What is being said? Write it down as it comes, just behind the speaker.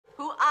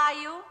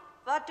are you?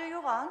 What do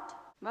you want?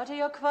 What are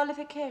your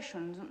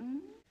qualifications?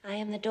 I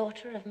am the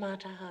daughter of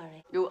Mata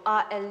Hari. You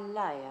are a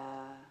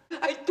liar.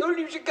 I told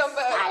you to come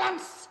back.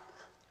 Silence!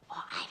 Or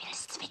I will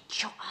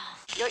switch you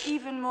off. You're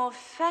even more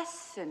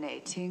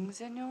fascinating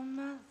than your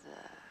mother.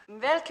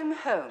 Welcome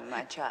home,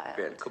 my child.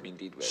 Welcome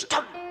indeed, welcome.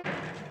 Stop!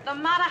 The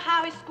Mata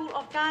Hari School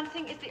of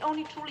Dancing is the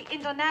only truly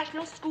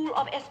international school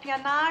of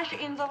espionage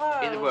in the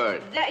world. In the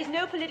world. There is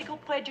no political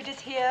prejudice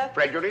here.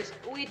 Prejudice?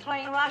 We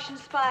train Russian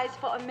spies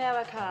for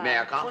America.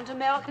 America? And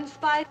American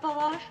spies for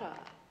Russia.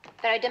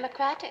 Very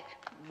democratic.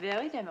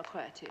 Very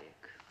democratic.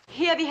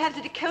 Here we have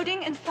the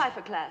decoding and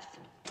cipher class.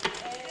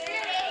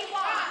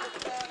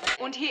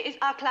 And here is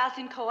our class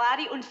in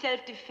karate and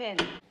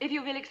self-defense. If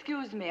you will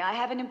excuse me, I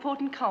have an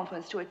important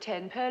conference to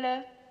attend.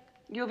 Perla,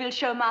 you will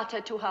show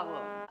Marta to her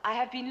room. I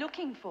have been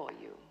looking for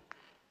you.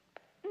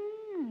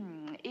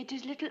 It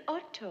is little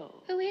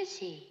Otto. Who is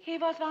he? He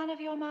was one of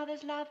your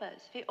mother's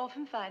lovers. We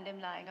often find him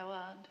lying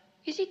around.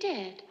 Is he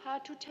dead?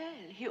 Hard to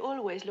tell. He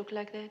always looked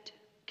like that.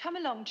 Come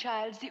along,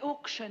 child. The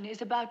auction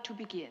is about to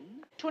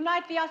begin.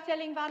 Tonight we are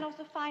selling one of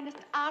the finest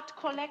art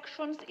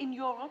collections in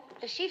Europe.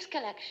 Le Chiffre's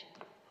collection.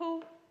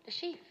 Who? Le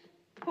Chiffre.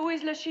 Who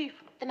is Le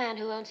Chiffre? The man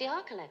who owns the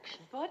art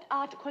collection. What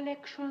art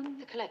collection?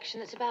 The collection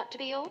that's about to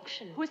be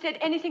auctioned. Who said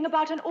anything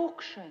about an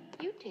auction?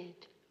 You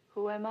did.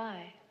 Who am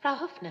I? Frau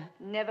Hoffner.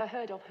 Never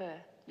heard of her.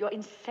 You're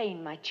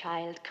insane, my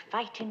child.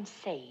 Quite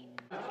insane.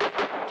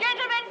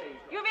 Gentlemen,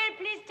 you will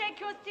please take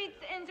your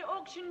seats and the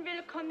auction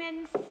will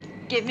commence.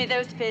 Give me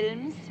those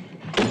films.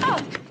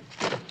 Oh!